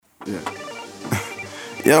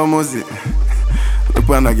Yo, Mosey. Look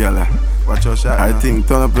on the girl. Watch your shot. I think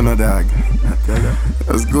turn up in a dog. I tell her.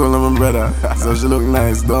 Let's go, my brother. So she look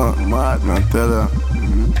nice, don't? Mad. I tell her.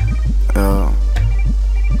 Yo.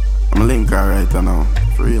 I'm a link her right now.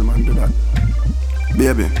 For real, man, do that.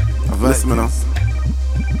 Baby, listen me now.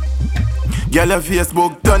 Girl, your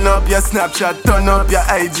Facebook turn up, your Snapchat turn up, your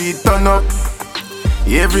IG turn up.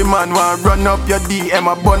 Every man want run up, your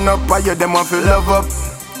DM a bun up, and you them want to love up.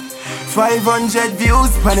 500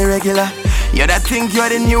 views on the regular. You that think you're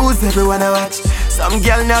the news, everyone I watch. Some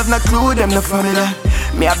girl have no clue, them no familiar.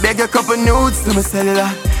 Me I beg a couple nudes to my cellular.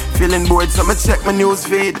 Feeling bored, so me check my news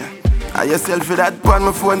feed. I yourself for that on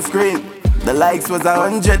my phone screen. The likes was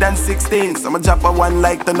 116, so me drop a 1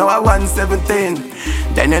 like to now a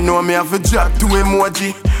 117. Then you know me have to drop 2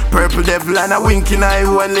 emoji. Purple devil and a winking eye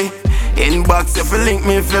only. Inbox if you link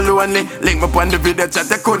me if you lonely. Link me on the video chat,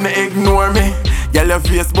 you couldn't ignore me. Girl, your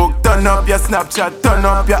Facebook turn up, your Snapchat turn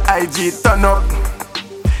up, your IG turn up.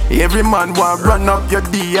 Every man want run up, your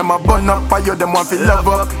DM a bun up, and you them want to love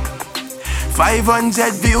up.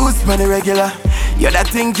 500 views on the regular. You that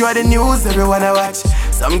think you're the news, everyone I watch.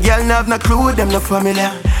 Some girl have no clue, them no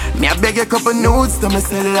familiar. Me I beg a couple nudes to my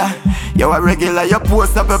cellular. You a regular, you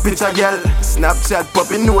post up a picture, girl. Snapchat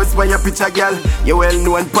popping notes when you picture, girl. You well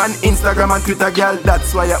known on Instagram and Twitter, girl.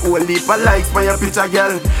 That's why you whole heap of likes when you picture,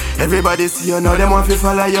 girl. Everybody see you now, them want to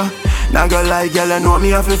follow you. Now go like, girl, I know me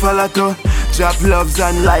have to follow too. Drop loves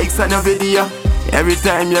and likes on your video. Every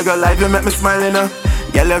time you go live, you make me smile, you know.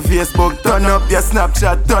 Girl, your Facebook turn up, your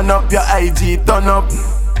Snapchat turn up, your IG turn up.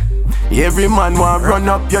 Every man want run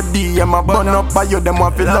up, your DM a bun up, and you them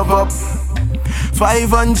want to love up.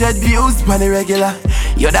 500 views on the regular.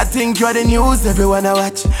 You that think you're the news, everyone I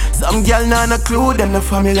watch. Some girl nah no clue, them no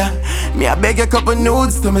familiar. Me I beg a couple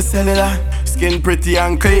nudes to my cellular. Skin pretty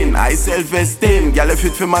and clean, high self-esteem. Girl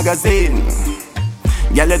fit for magazine.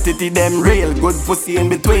 Girl your titty them real, good pussy in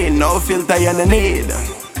between. No filter you no need.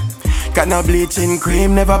 Can no bleaching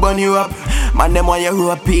cream never burn you up. Man them want you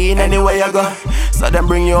European anywhere you go. So them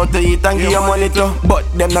bring you out to eat and give you money too. But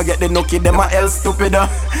them not get the nookie, them are else stupid.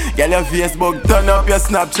 Girl your Facebook turn up, your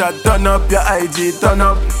Snapchat turn up, your IG turn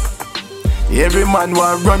up. Every man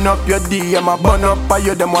want run up, your DM a bun up, and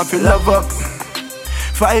you them want to love up.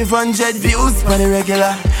 500 views on the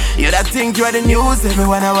regular. You that think you're the news,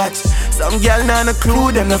 everyone I watch. Some girl nah no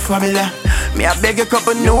clue, them no familiar. Me I beg a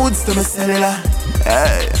couple nudes to my cellular.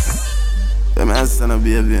 Hey, them ass on a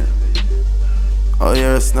baby. Oh,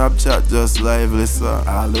 you're a Snapchat just lively, so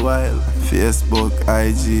all the while. Facebook,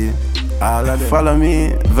 IG, all of them. Follow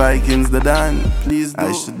me, Vykingz the Dan. Please do.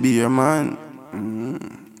 I should be your man.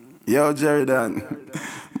 Yo, Jerry Dan.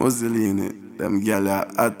 Mussolini. Them gyal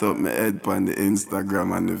hot up my head on the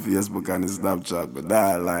Instagram and the Facebook and the Snapchat, but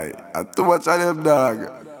that like, too much of them,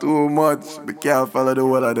 dog. Too much. Be can't follow the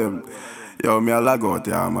whole of them. Yo, me a lag out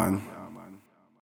here, man.